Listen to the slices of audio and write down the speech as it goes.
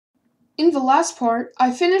In the last part,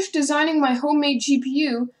 I finished designing my homemade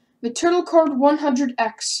GPU, the turtlecard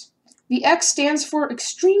 100X. The X stands for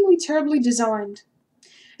extremely terribly designed.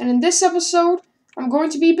 And in this episode, I'm going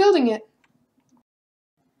to be building it.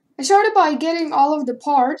 I started by getting all of the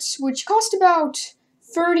parts, which cost about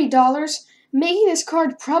 $30, making this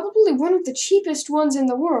card probably one of the cheapest ones in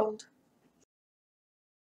the world.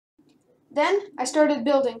 Then I started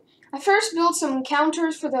building. I first built some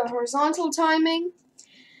counters for the horizontal timing,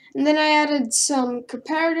 and then I added some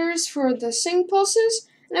comparators for the sync pulses,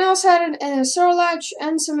 and I also added an SR latch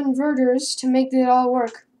and some inverters to make it all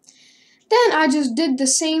work. Then I just did the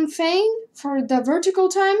same thing for the vertical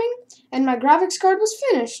timing, and my graphics card was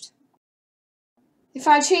finished. If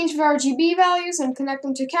I change the RGB values and connect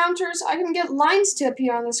them to counters, I can get lines to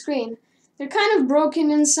appear on the screen. They're kind of broken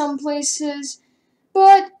in some places,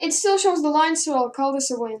 but it still shows the lines, so I'll call this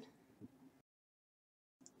a win.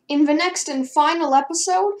 In the next and final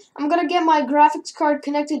episode, I'm going to get my graphics card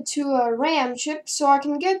connected to a RAM chip so I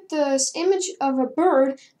can get this image of a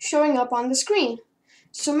bird showing up on the screen.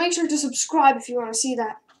 So make sure to subscribe if you want to see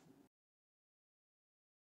that.